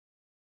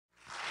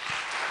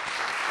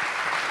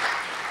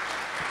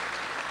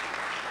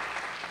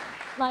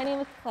My name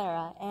is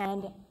Clara,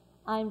 and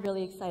I'm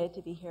really excited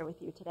to be here with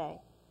you today.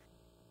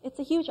 It's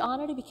a huge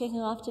honor to be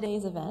kicking off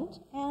today's event,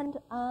 and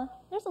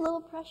there's a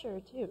little pressure,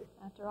 too.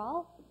 After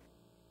all,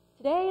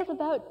 today is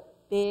about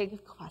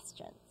big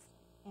questions,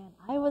 and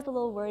I was a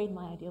little worried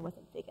my idea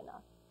wasn't big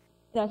enough.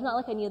 It's not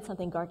like I needed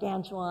something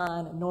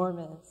gargantuan,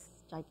 enormous,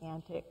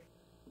 gigantic,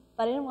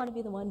 but I didn't want to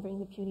be the one bringing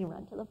the puny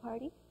run to the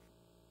party.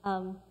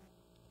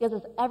 Because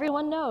as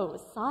everyone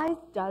knows, size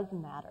does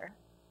matter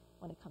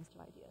when it comes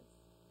to ideas.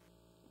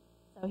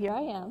 So here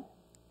I am,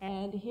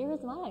 and here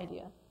is my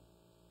idea.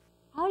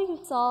 How do you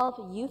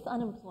solve youth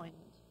unemployment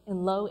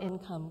in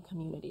low-income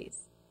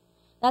communities?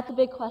 That's a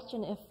big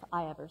question if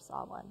I ever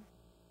saw one.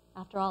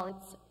 After all,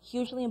 it's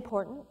hugely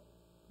important,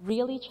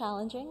 really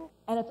challenging,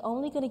 and it's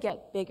only going to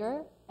get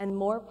bigger and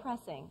more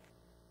pressing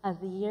as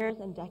the years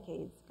and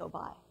decades go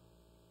by.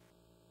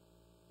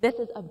 This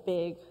is a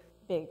big,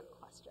 big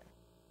question.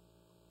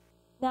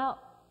 Now,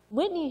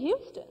 Whitney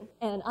Houston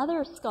and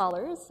other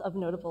scholars of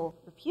notable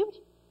repute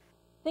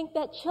think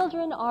that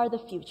children are the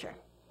future.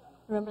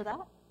 Remember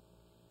that?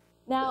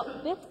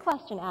 Now, this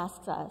question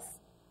asks us,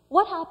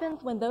 what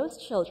happens when those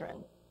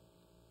children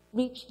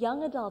reach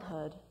young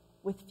adulthood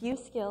with few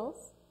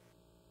skills,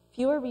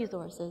 fewer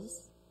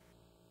resources,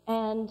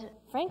 and,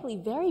 frankly,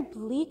 very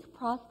bleak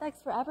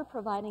prospects for ever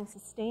providing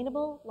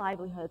sustainable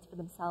livelihoods for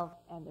themselves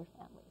and their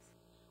families?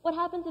 What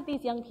happens if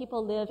these young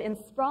people live in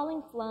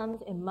sprawling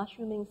slums in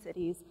mushrooming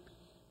cities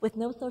with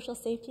no social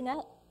safety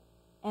net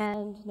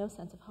and no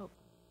sense of hope?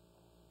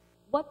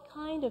 What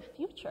kind of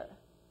future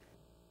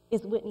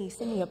is Whitney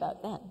singing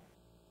about then?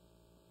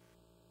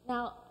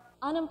 Now,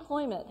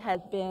 unemployment has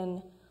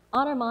been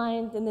on our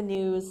minds in the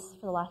news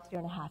for the last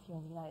year and a half here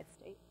in the United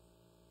States.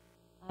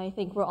 I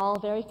think we're all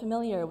very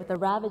familiar with the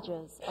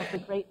ravages of the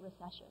Great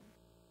Recession.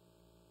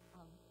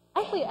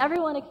 Actually,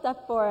 everyone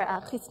except for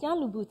Christian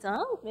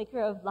Louboutin,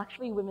 maker of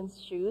luxury women's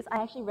shoes,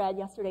 I actually read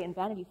yesterday in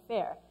Vanity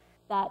Fair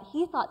that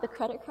he thought the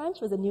credit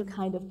crunch was a new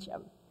kind of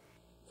gym.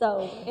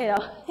 So,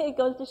 it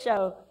goes to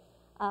show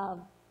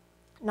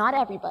not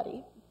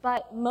everybody,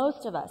 but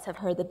most of us have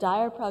heard the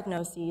dire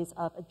prognoses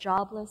of a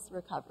jobless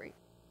recovery,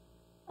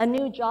 a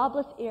new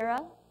jobless era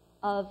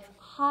of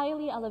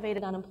highly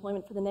elevated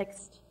unemployment for the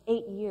next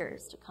 8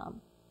 years to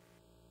come.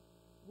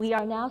 We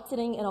are now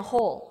sitting in a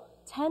hole,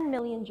 10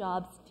 million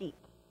jobs deep.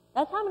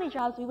 That's how many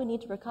jobs we would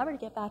need to recover to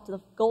get back to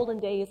the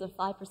golden days of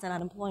 5%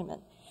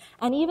 unemployment.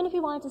 And even if we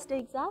wanted to stay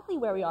exactly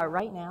where we are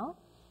right now,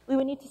 we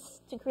would need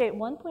to create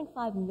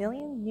 1.5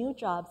 million new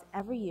jobs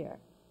every year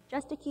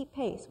just to keep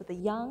pace with the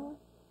young,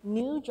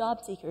 new job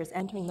seekers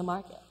entering the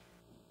market.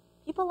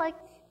 People like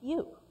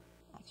you,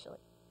 actually.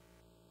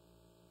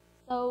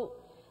 So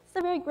it's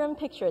a very grim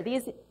picture.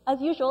 These, as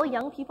usual,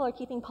 young people are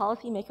keeping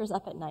policymakers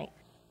up at night.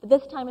 But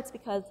this time it's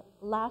because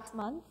last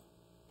month,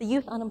 the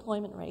youth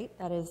unemployment rate,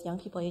 that is young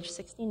people aged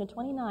 16 to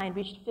 29,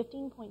 reached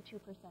 15.2%.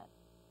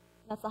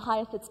 That's the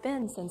highest it's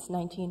been since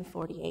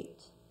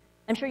 1948.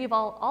 I'm sure you've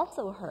all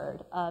also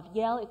heard of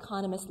Yale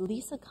economist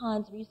Lisa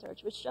Kahn's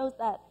research, which shows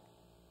that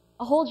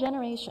a whole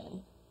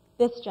generation,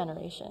 this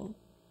generation,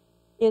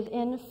 is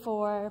in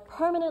for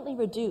permanently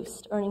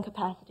reduced earning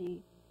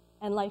capacity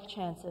and life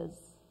chances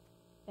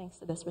thanks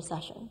to this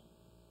recession.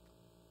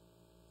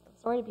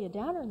 Sorry to be a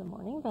downer in the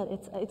morning, but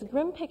it's a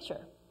grim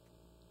picture.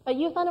 But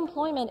youth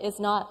unemployment is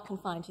not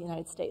confined to the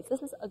United States.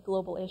 This is a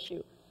global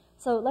issue.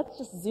 So let's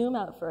just zoom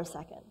out for a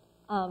second.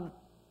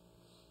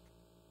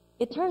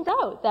 It turns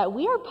out that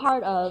we are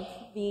part of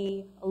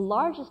the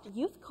largest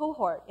youth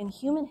cohort in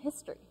human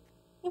history.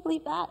 Can you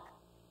believe that?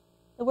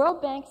 The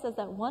World Bank says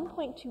that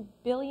 1.2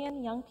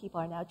 billion young people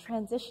are now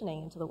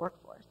transitioning into the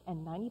workforce,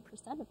 and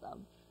 90% of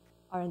them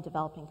are in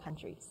developing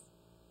countries.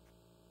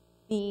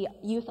 The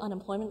youth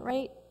unemployment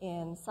rate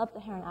in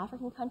sub-Saharan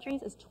African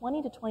countries is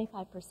 20 to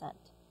 25%,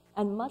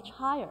 and much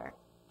higher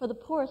for the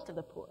poorest of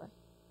the poor.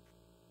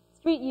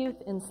 Street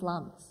youth in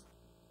slums.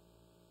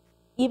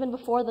 Even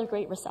before the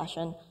Great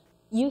Recession,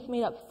 youth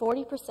made up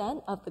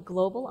 40% of the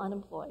global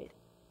unemployed,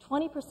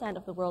 20%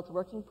 of the world's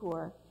working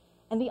poor,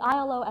 and the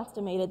ILO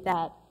estimated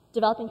that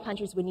developing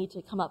countries would need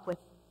to come up with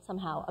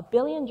somehow 1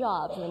 billion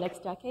jobs in the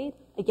next decade,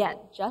 again,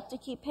 just to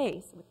keep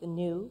pace with the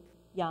new,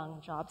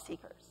 young job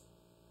seekers.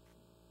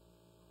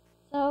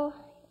 So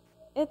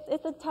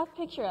it's a tough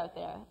picture out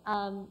there.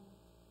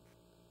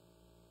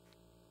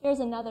 Here's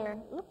another,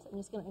 oops, I'm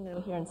just going to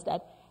go here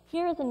instead.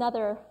 Here is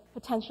another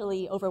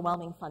potentially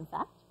overwhelming fun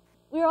fact.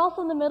 We are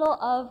also in the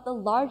middle of the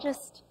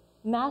largest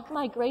mass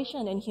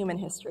migration in human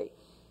history.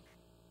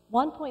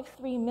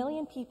 1.3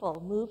 million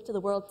people move to the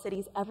world's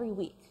cities every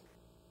week.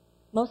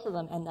 Most of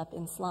them end up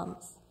in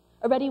slums.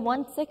 Already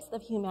 1/6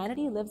 of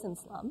humanity lives in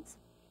slums,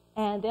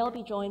 and they'll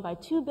be joined by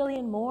 2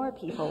 billion more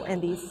people in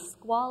these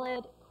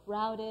squalid,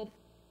 crowded,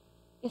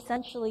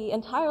 essentially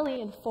entirely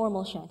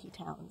informal shanty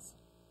towns.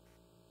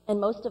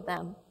 And most of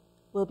them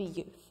will be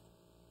youth.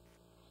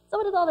 So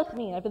what does all this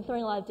mean? I've been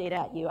throwing a lot of data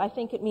at you. I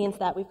think it means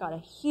that we've got a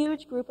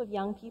huge group of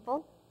young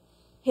people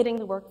hitting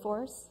the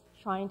workforce,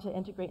 trying to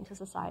integrate into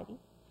society.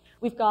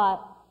 We've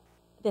got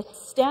this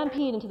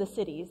stampede into the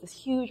cities, this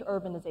huge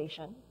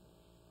urbanization.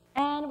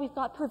 And we've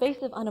got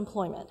pervasive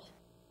unemployment.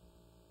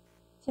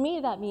 To me,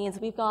 that means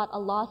we've got a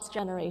lost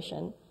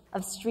generation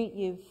of street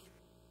youth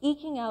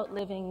eking out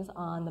livings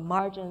on the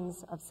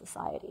margins of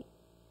society.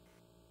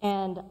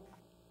 And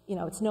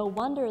it's no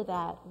wonder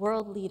that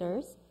world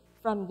leaders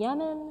from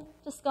Yemen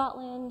to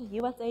Scotland,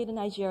 USA to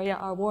Nigeria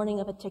are warning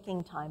of a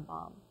ticking time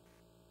bomb.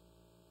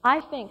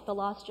 I think the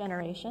lost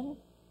generation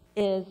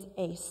is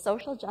a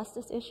social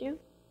justice issue,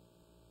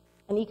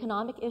 an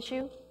economic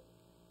issue,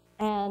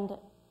 and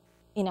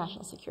a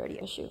national security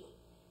issue.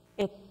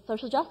 It's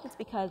social justice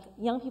because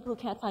young people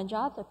who can't find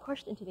jobs are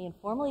pushed into the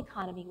informal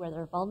economy where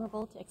they're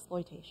vulnerable to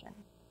exploitation.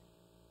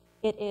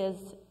 It is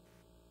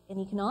an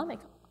economic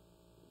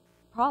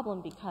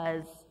problem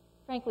because,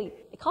 frankly,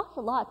 it costs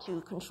a lot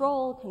to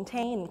control,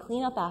 contain, and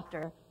clean up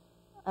after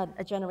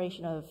a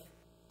generation of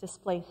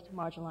displaced,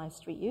 marginalized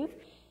street youth.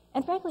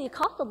 And frankly, it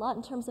costs a lot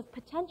in terms of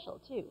potential,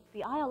 too.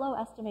 The ILO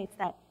estimates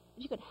that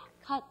if you could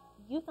cut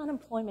youth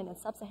unemployment in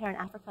sub-Saharan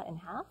Africa in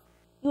half,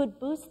 you would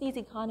boost these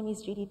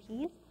economies'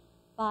 GDPs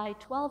by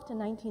 12 to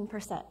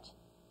 19%,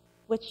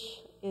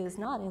 which is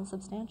not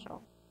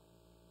insubstantial.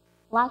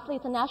 Lastly,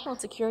 it's a national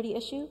security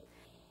issue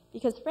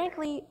because,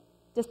 frankly,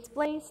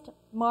 displaced,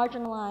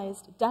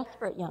 marginalized,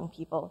 desperate young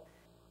people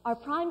are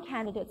prime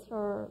candidates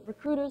for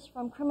recruiters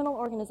from criminal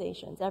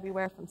organizations,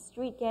 everywhere from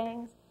street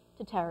gangs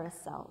to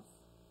terrorist cells.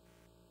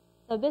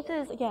 So this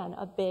is, again,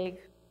 a big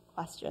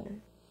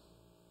question.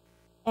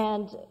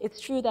 And it's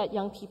true that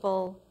young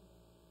people,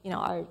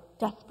 are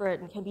desperate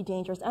and can be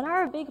dangerous and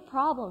are a big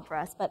problem for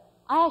us, but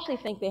I actually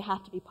think they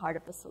have to be part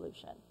of the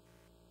solution.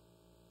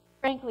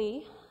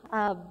 Frankly,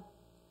 from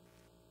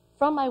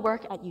my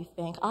work at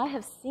YouthBank, I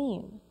have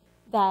seen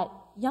that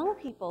young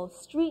people,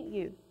 street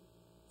youth,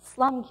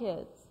 slum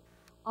kids,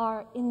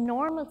 are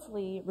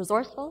enormously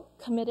resourceful,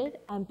 committed,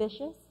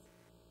 ambitious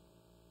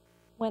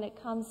when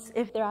it comes,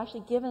 if they're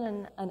actually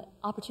given an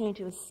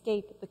opportunity to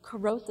escape the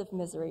corrosive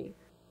misery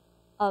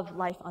of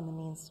life on the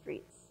mean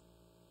streets.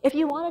 If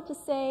you wanted to,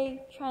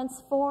 say,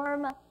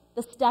 transform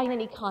the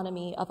stagnant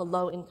economy of a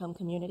low-income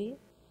community,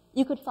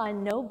 you could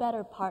find no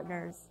better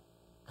partners,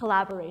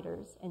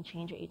 collaborators, and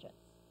change agents.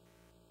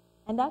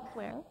 And that's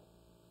where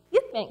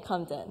YouthBank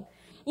comes in.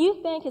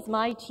 YouthBank is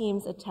my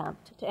team's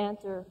attempt to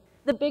answer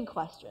the big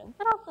question,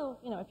 but also,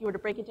 if you were to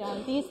break it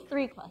down, these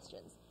three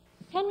questions.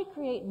 Can we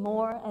create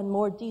more and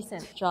more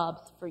decent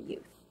jobs for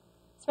youth?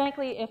 So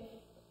frankly, if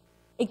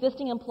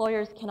existing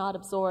employers cannot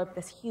absorb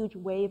this huge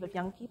wave of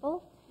young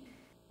people,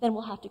 then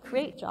we'll have to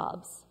create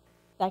jobs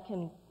that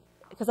can,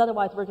 because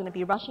otherwise we're going to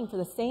be rushing for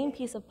the same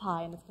piece of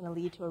pie and it's going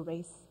to lead to a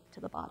race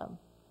to the bottom.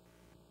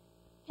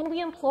 Can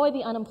we employ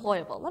the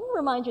unemployable? Let me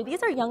remind you,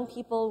 these are young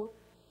people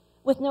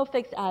with no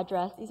fixed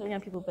address. These are young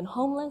people who've been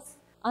homeless,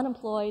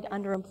 unemployed,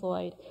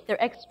 underemployed.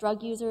 They're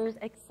ex-drug users,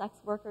 ex-sex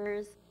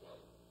workers,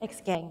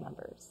 ex-gang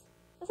members.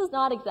 This is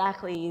not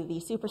exactly the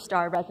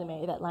superstar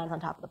resume that lands on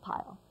top of the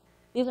pile.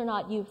 These are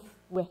not youth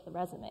with the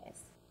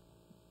resumes.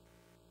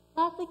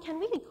 Lastly, can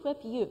we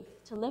equip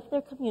youth to lift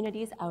their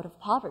communities out of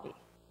poverty?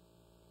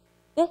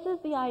 This is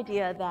the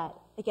idea that,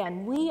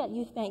 again, we at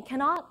YouthBank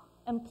cannot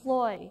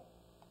employ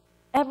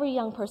every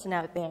young person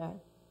out there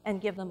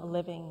and give them a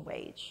living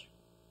wage.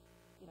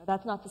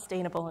 That's not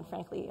sustainable, and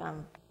frankly,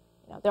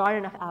 there aren't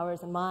enough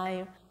hours in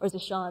my or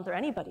Zishan's or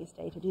anybody's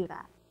day to do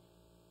that.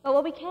 But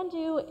what we can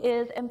do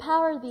is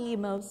empower the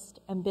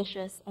most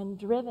ambitious and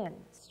driven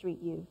street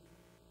youth,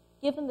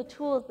 give them the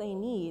tools they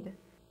need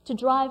to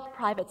drive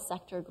private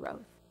sector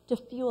growth, to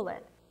fuel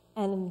it,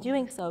 and in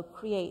doing so,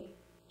 create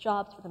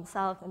jobs for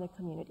themselves and their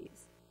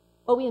communities.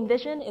 What we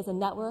envision is a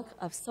network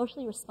of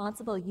socially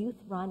responsible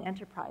youth-run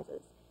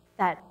enterprises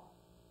that,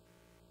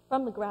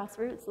 from the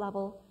grassroots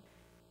level,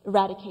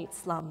 eradicate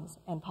slums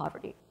and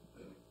poverty.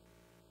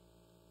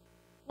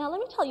 Now,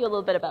 let me tell you a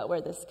little bit about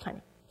where this kind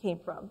of came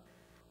from.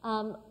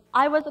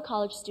 I was a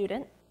college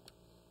student,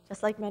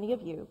 just like many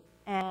of you,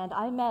 and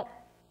I met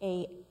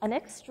an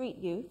ex-street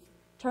youth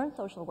turned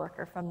social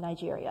worker from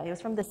Nigeria. He was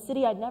from the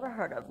city I'd never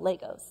heard of,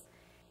 Lagos.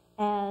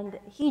 And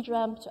he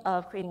dreamt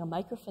of creating a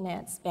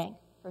microfinance bank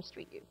for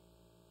street youth,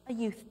 a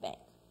youth bank.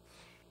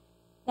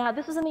 Now,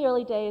 this was in the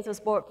early days. It was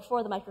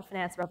before the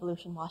microfinance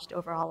revolution washed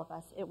over all of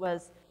us. It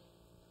was,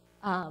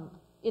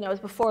 it was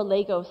before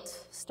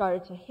Lagos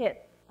started to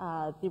hit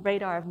the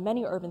radar of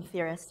many urban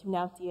theorists who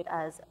now see it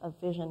as a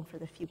vision for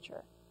the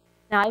future.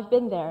 Now, I've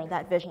been there, and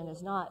that vision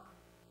is not,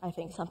 I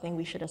think, something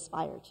we should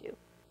aspire to.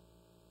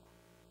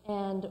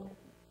 And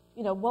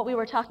what we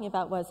were talking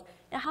about was,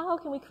 how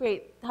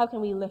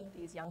can we lift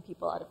these young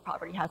people out of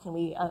poverty? How can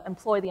we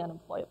employ the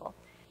unemployable?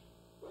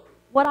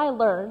 What I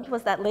learned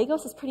was that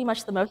Lagos is pretty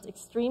much the most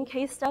extreme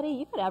case study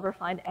you could ever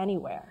find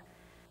anywhere.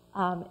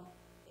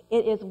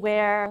 It is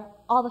where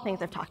all the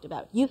things I've talked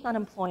about, youth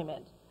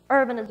unemployment,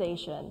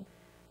 urbanization,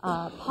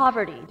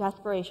 poverty,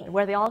 desperation,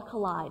 where they all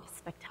collide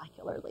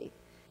spectacularly.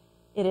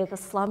 It is a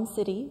slum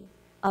city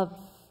of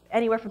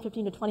anywhere from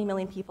 15 to 20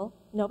 million people.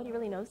 Nobody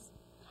really knows.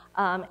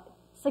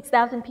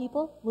 6,000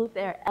 people move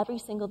there every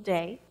single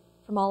day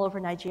from all over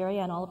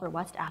Nigeria and all over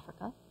West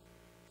Africa.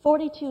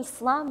 42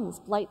 slums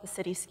blight the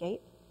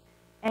cityscape.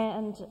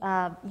 and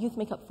youth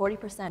make up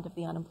 40% of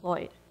the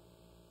unemployed.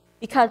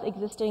 Because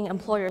existing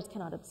employers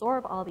cannot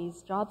absorb all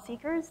these job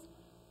seekers,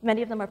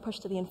 many of them are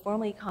pushed to the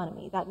informal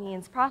economy. That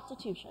means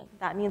prostitution,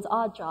 that means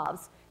odd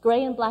jobs,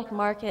 gray and black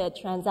market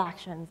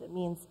transactions, it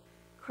means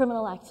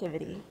criminal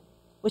activity,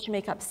 which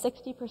make up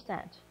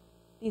 60%.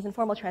 These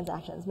informal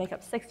transactions make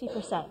up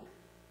 60%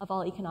 of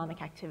all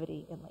economic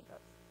activity in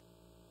Lagos.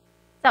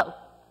 So,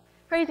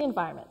 crazy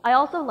environment. I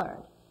also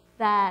learned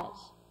that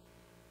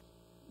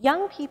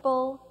young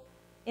people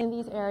in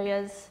these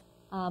areas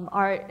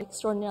are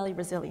extraordinarily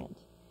resilient.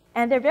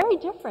 And they're very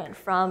different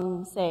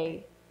from,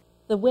 say,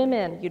 the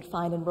women you'd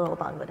find in rural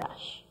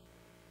Bangladesh.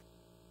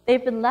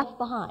 They've been left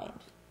behind,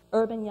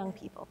 urban young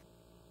people,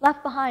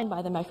 left behind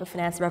by the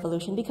microfinance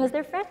revolution because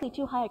they're frankly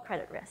too high a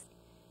credit risk.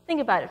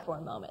 Think about it for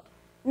a moment.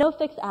 No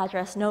fixed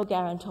address, no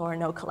guarantor,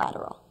 no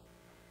collateral.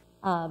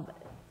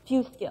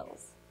 Few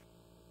skills.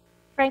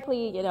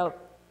 Frankly, you know,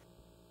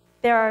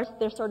 there's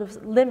sort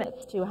of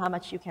limits to how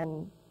much you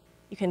can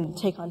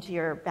take onto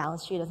your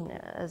balance sheet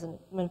as a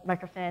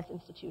microfinance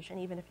institution,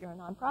 even if you're a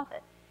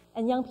nonprofit.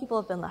 And young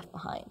people have been left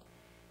behind.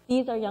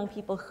 These are young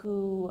people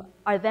who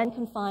are then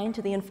confined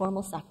to the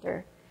informal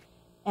sector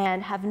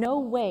and have no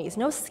ways,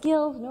 no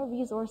skills, no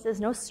resources,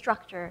 no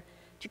structure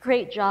to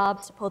create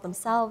jobs to pull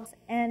themselves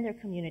and their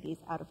communities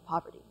out of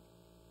poverty.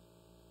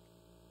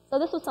 So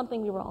this was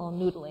something we were all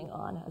noodling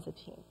on as a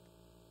team.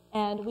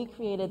 And we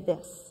created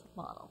this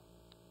model.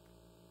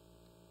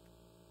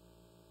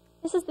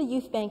 This is the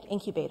YouthBank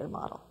incubator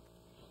model.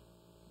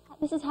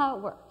 This is how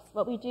it works.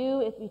 What we do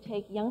is we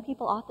take young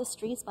people off the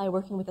streets by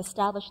working with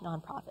established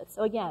nonprofits.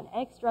 So again,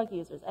 ex-drug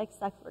users,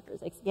 ex-sex workers,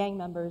 ex-gang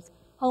members,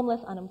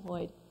 homeless,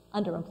 unemployed,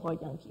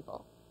 underemployed young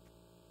people.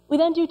 We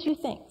then do two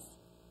things.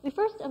 We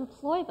first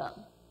employ them.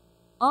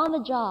 On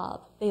the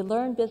job, they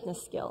learn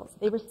business skills.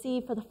 They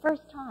receive, for the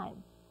first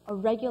time, a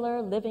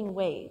regular living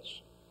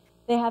wage.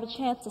 They have a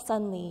chance to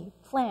suddenly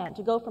plan,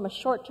 to go from a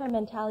short-term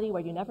mentality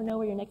where you never know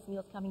where your next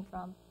meal is coming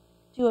from,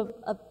 to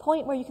a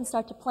point where you can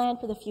start to plan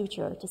for the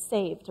future, to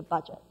save, to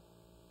budget.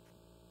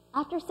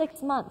 After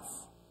 6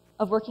 months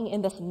of working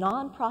in this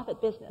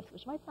nonprofit business,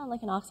 which might sound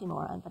like an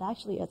oxymoron, but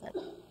actually isn't,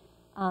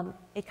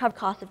 it covers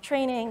cost of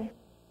training.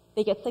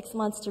 They get 6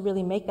 months to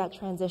really make that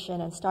transition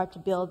and start to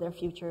build their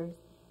futures.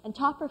 And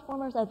top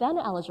performers are then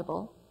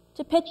eligible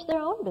to pitch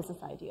their own business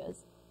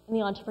ideas in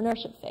the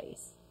entrepreneurship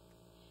phase.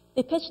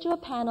 They pitch to a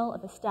panel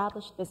of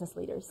established business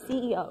leaders,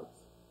 CEOs,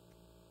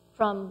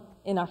 from,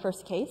 in our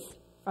first case,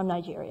 from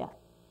Nigeria.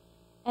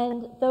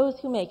 And those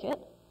who make it,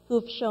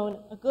 who've shown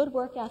a good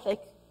work ethic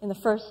in the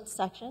first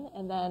section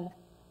and then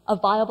a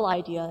viable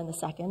idea in the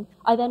second,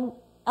 are then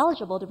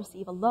eligible to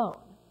receive a loan.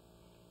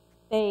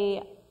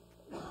 They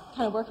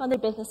kind of work on their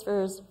business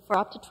for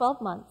up to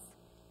 12 months.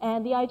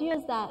 And the idea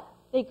is that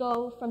they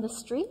go from the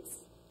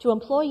streets to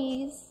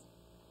employees,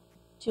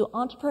 to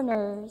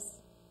entrepreneurs,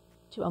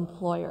 to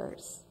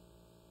employers,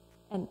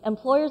 and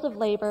employers of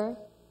labor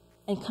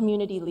and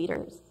community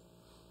leaders.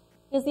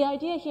 Because the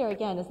idea here,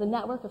 again, is the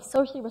network of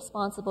socially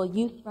responsible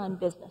youth-run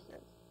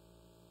businesses.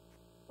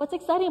 What's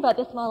exciting about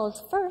this model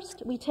is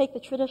first, we take the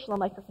traditional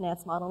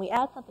microfinance model and we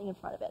add something in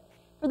front of it.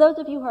 For those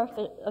of you who are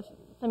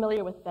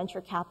familiar with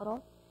venture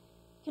capital,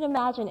 you can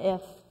imagine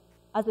if,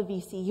 as a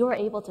VC, you were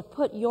able to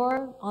put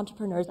your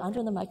entrepreneurs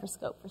under the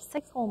microscope for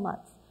 6 whole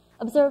months,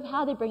 observe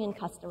how they bring in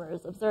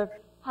customers, observe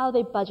how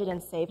they budget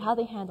and save, how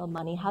they handle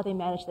money, how they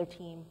manage their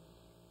team,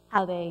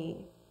 how they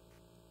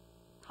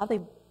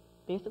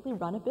basically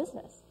run a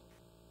business.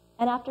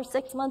 And after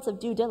 6 months of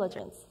due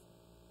diligence,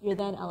 you're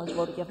then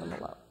eligible to give them a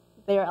loan.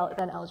 They are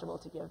then eligible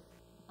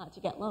to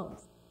get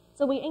loans.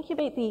 So we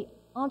incubate the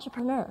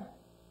entrepreneur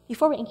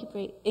before we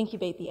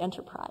incubate the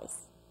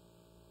enterprise.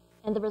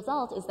 And the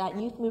result is that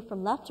youth move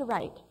from left to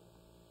right.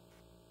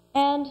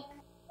 And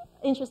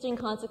interesting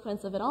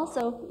consequence of it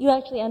also, you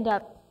actually end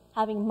up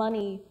having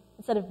money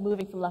instead of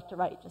moving from left to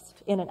right,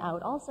 just in and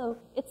out. Also,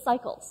 it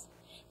cycles.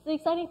 So the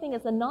exciting thing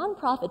is the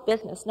nonprofit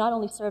business not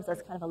only serves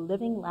as kind of a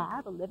living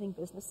lab, a living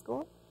business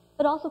school,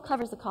 but also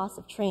covers the cost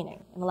of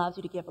training and allows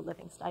you to give a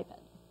living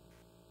stipend.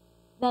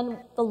 Then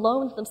the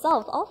loans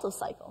themselves also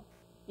cycle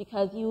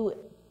because you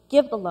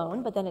give the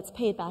loan, but then it's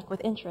paid back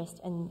with interest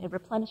and it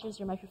replenishes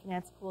your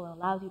microfinance pool and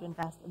allows you to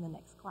invest in the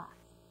next class.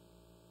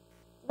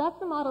 So that's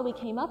the model we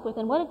came up with,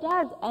 and what it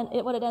does,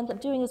 and what it ends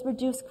up doing is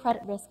reduce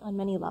credit risk on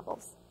many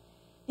levels.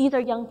 These are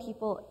young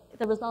people.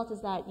 The result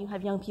is that you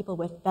have young people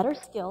with better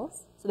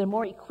skills, so they're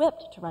more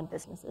equipped to run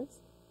businesses.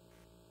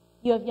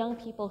 You have young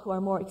people who are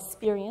more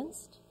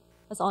experienced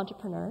as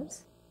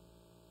entrepreneurs.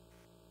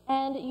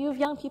 And you have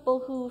young people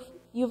who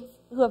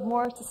have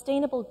more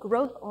sustainable,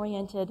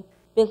 growth-oriented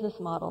business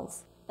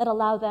models that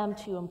allow them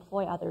to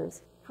employ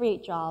others,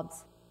 create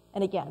jobs,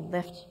 and again,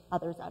 lift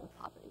others out of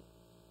poverty.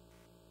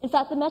 In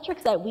fact, the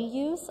metrics that we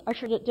use are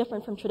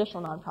different from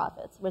traditional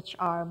nonprofits, which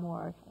are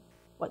more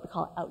what we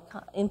call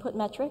outcome, input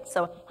metrics.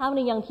 So how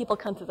many young people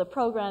come through the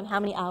program, how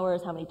many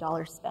hours, how many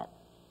dollars spent.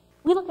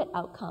 We look at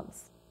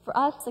outcomes. For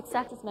us,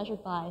 success is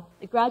measured by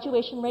the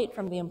graduation rate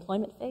from the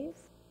employment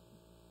phase,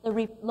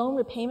 the loan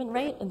repayment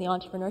rate in the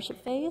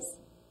entrepreneurship phase,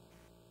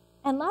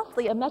 And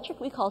lastly, a metric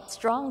we call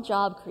strong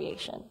job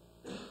creation.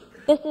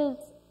 This is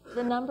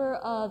the number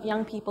of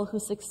young people who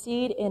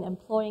succeed in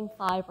employing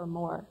 5 or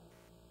more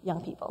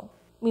young people.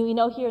 I mean, we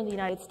know here in the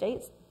United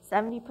States,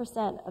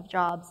 70% of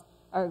jobs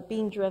are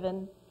being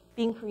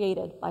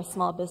created by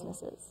small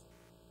businesses.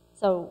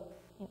 So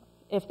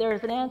if there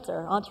is an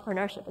answer,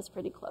 entrepreneurship is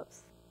pretty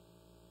close.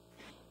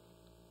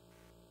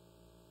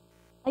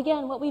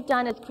 Again, what we've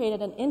done is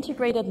created an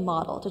integrated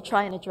model to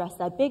try and address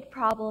that big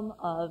problem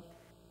of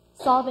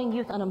solving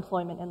youth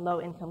unemployment in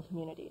low-income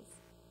communities.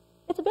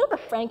 It's a bit of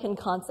a Franken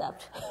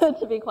concept,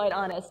 to be quite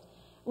honest.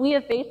 We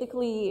have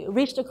basically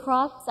reached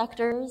across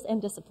sectors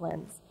and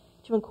disciplines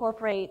to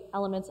incorporate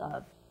elements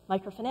of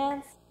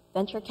microfinance,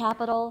 venture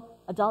capital,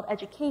 adult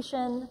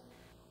education,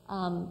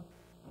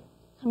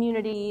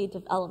 community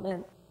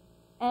development.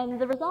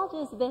 And the result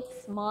is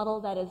this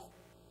model that is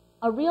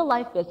a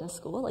real-life business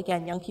school,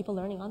 again, young people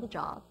learning on the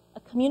job, a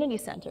community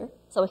center,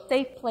 so a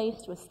safe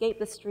place to escape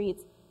the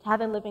streets, to have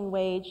a living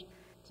wage,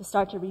 to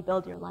start to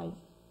rebuild your life.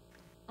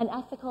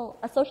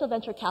 A social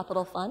venture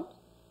capital fund,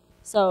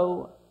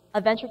 so a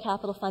venture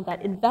capital fund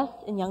that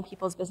invests in young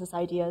people's business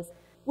ideas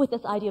with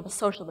this idea of a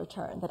social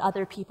return, that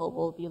other people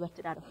will be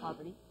lifted out of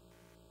poverty.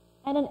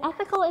 And an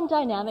ethical and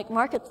dynamic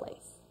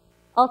marketplace.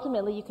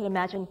 Ultimately, you can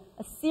imagine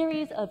a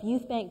series of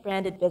YouthBank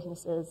branded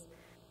businesses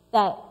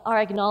that are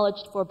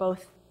acknowledged for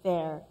both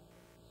their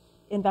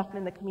investment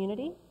in the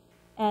community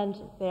and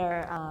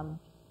their,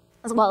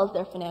 as well as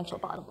their financial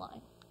bottom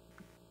line.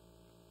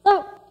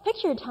 So,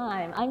 picture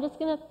time. I'm just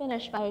going to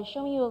finish by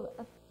showing you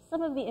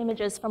some of the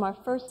images from our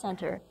first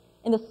center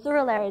in the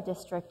Surulere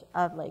district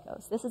of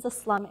Lagos. This is a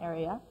slum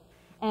area,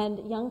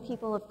 and young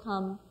people have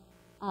come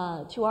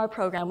to our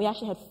program. We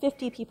actually had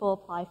 50 people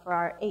apply for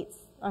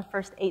our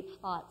first 8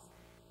 spots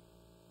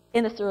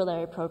in the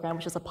Surulere program,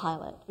 which was a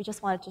pilot. We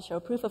just wanted to show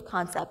proof of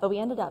concept, but we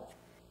ended up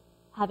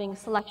having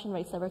selection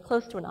rates that were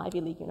close to an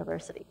Ivy League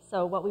university.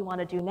 So what we want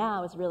to do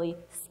now is really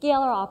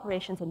scale our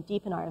operations and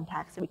deepen our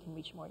impact so we can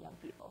reach more young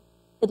people.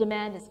 The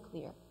demand is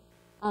clear.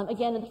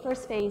 Again, in the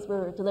first phase,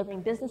 we're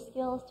delivering business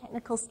skills,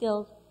 technical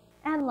skills,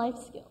 and life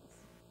skills.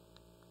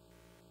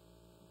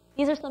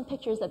 These are some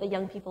pictures that the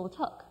young people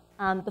took.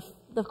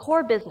 The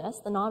core business,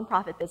 the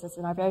nonprofit business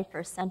in our very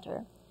first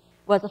center,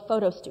 was a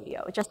photo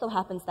studio. It just so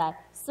happens that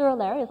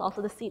Surulere is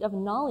also the seat of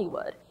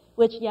Nollywood,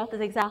 which, yes, is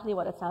exactly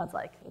what it sounds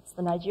like. It's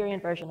the Nigerian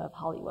version of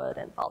Hollywood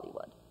and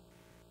Bollywood.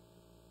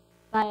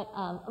 But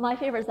my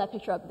favorite is that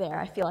picture up there.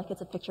 I feel like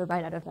it's a picture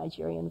right out of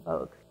Nigerian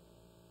Vogue.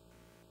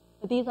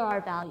 But these are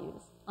our values: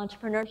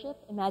 entrepreneurship,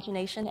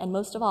 imagination, and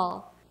most of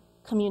all,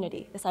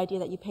 community, this idea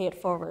that you pay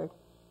it forward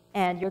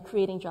and you're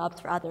creating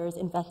jobs for others,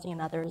 investing in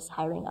others,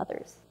 hiring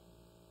others.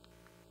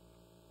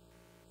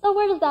 So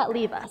where does that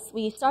leave us?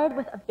 We started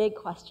with a big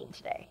question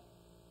today.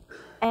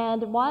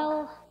 And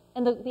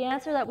the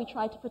answer that we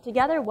tried to put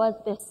together was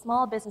this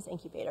small business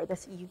incubator,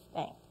 this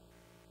YouthBank.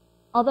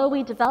 Although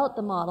we developed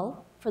the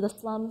model for the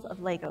slums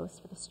of Lagos,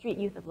 for the street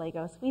youth of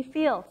Lagos, we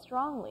feel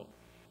strongly,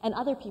 and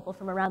other people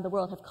from around the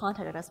world have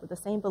contacted us with the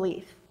same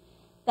belief,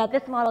 that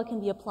this model can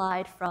be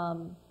applied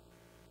from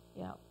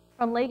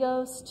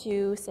Lagos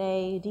to,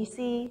 say,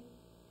 DC,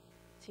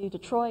 to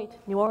Detroit,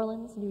 New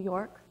Orleans, New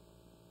York,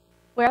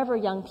 wherever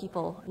young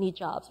people need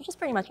jobs, which is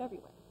pretty much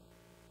everywhere.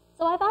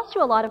 So I've asked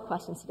you a lot of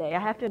questions today. I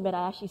have to admit,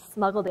 I actually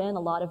smuggled in a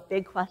lot of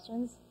big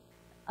questions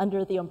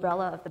under the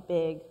umbrella of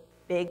the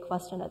big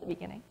question at the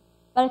beginning.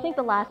 But I think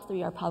the last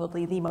 3 are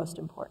probably the most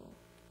important.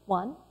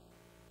 1,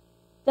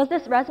 does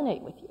this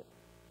resonate with you?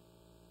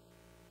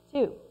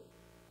 2,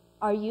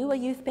 are you a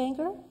youth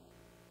banker?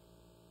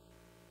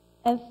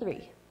 And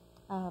 3,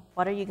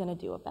 what are you going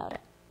to do about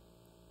it?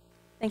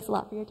 Thanks a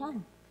lot for your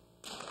time.